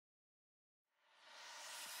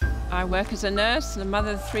I work as a nurse and a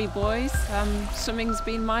mother of 3 boys. Swimming's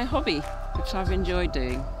been my hobby, which I've enjoyed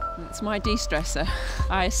doing. It's my de-stressor.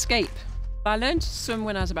 I escape. I learned to swim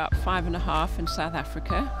when I was about 5.5 in South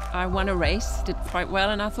Africa. I won a race, did quite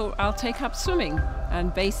well, and I thought I'll take up swimming.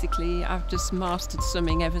 And basically, I've just mastered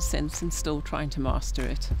swimming ever since and still trying to master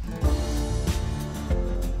it.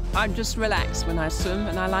 I'm just relaxed when I swim,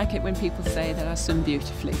 and I like it when people say that I swim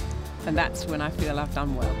beautifully. And that's when I feel I've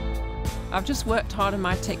done well. I've just worked hard on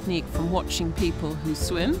my technique from watching people who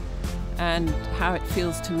swim and how it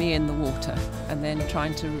feels to me in the water, and then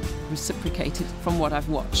trying to reciprocate it from what I've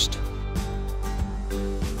watched.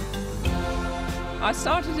 I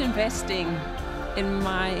started investing in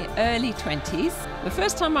my early 20s. The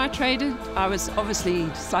first time I traded, I was obviously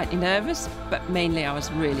slightly nervous, but mainly I was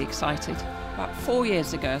really excited. About 4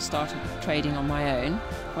 years ago, I started trading on my own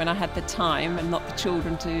when I had the time and not the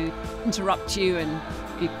children to interrupt you and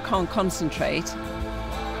you can't concentrate.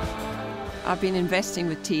 I've been investing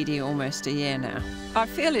with TD almost a year now. I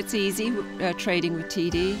feel it's easy trading with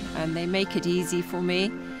TD, and they make it easy for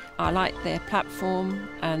me. I like their platform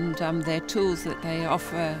and their tools that they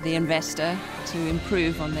offer the investor to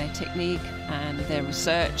improve on their technique and their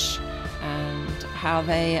research, and how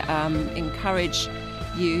they encourage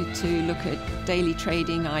you to look at daily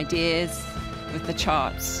trading ideas with the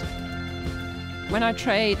charts. When I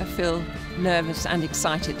trade, I feel nervous and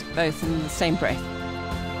excited both in the same breath,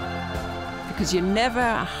 because you're never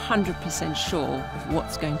 100% sure of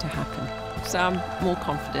what's going to happen. So I'm more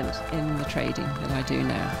confident in the trading than I do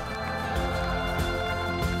now.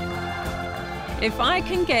 If I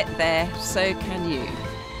can get there, so can you.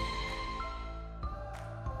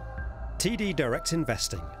 TD Direct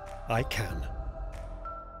Investing. I can.